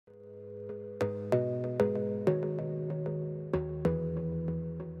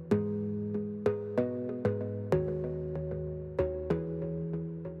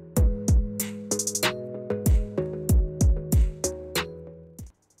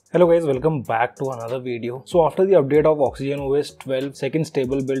Hello guys, welcome back to another video. So after the update of OxygenOS 12 second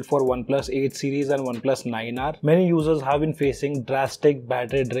stable build for OnePlus 8 series and OnePlus 9R, many users have been facing drastic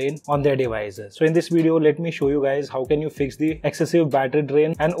battery drain on their devices. So in this video, let me show you guys how can you fix the excessive battery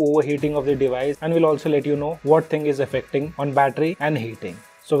drain and overheating of the device, and we'll also let you know what thing is affecting on battery and heating.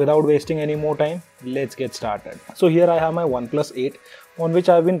 So without wasting any more time, let's get started. So here I have my OnePlus 8 on which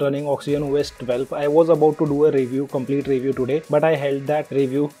I've been running OxygenOS 12. I was about to do a complete review today, but I held that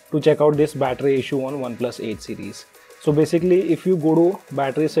review to check out this battery issue on OnePlus 8 series. So basically, if you go to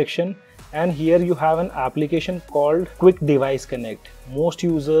battery section, and here you have an application called Quick Device Connect. Most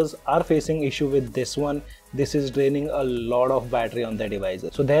users are facing issue with this one. This is draining a lot of battery on their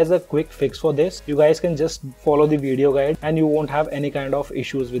devices. So there's a quick fix for this. You guys can just follow the video guide and you won't have any kind of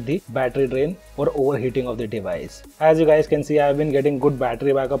issues with the battery drain or overheating of the device. As you guys can see, I've been getting good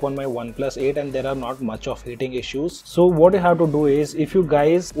battery backup on my OnePlus 8 and there are not much of heating issues. So what you have to do is, if you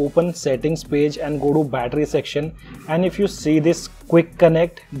guys open settings page and go to battery section, and if you see this quick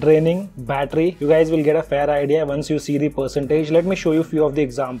connect draining battery, you guys will get a fair idea once you see the percentage. Let me show you a few of the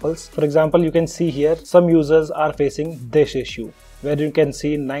examples. For example, you can see here some users are facing this issue where you can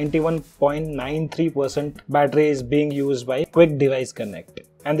see 91.93% battery is being used by Quick Device Connect.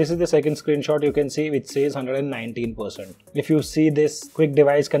 And this is the second screenshot you can see which says 119%. If you see this Quick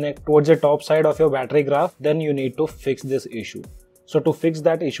Device Connect towards the top side of your battery graph, then you need to fix this issue. So to fix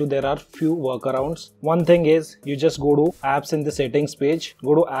that issue, there are few workarounds. One thing is, you just go to apps in the settings page,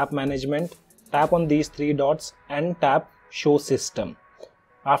 go to app management, tap on these three dots and tap show system.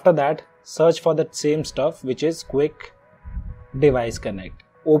 After that, search for that same stuff which is Quick Device Connect.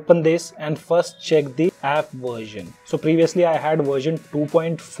 Open this and first check the app version. So previously I had version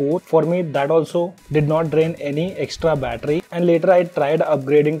 2.4. For me that also did not drain any extra battery, and later I tried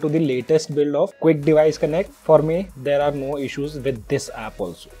upgrading to the latest build of Quick Device Connect. For me there are no issues with this app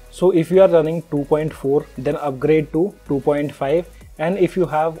also. So if you are running 2.4, then upgrade to 2.5, and if you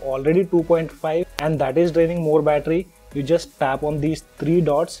have already 2.5 and that is draining more battery, you just tap on these three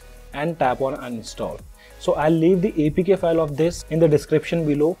dots and tap on uninstall. So I'll leave the APK file of this in the description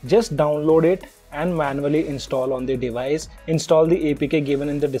below. Just download it and manually install on the device. Install the APK given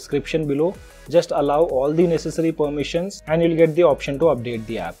in the description below. Just allow all the necessary permissions and you'll get the option to update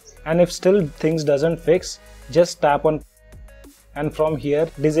the app. And if still things doesn't fix, just tap on and from here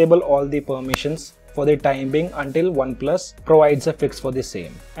disable all the permissions for the time being until OnePlus provides a fix for the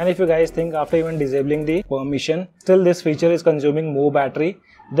same. And if you guys think after even disabling the permission still this feature is consuming more battery,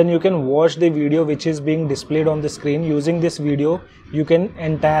 then you can watch the video which is being displayed on the screen. Using this video, you can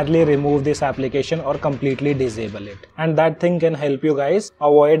entirely remove this application or completely disable it. And that thing can help you guys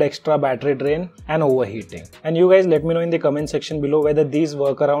avoid extra battery drain and overheating. And you guys let me know in the comment section below whether these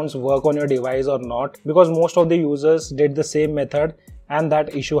workarounds work on your device or not, because most of the users did the same method and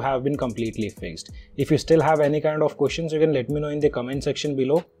that issue have been completely fixed. If you still have any kind of questions, you can let me know in the comment section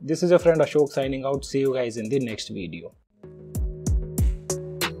below. This is your friend Ashok signing out. See you guys in the next video.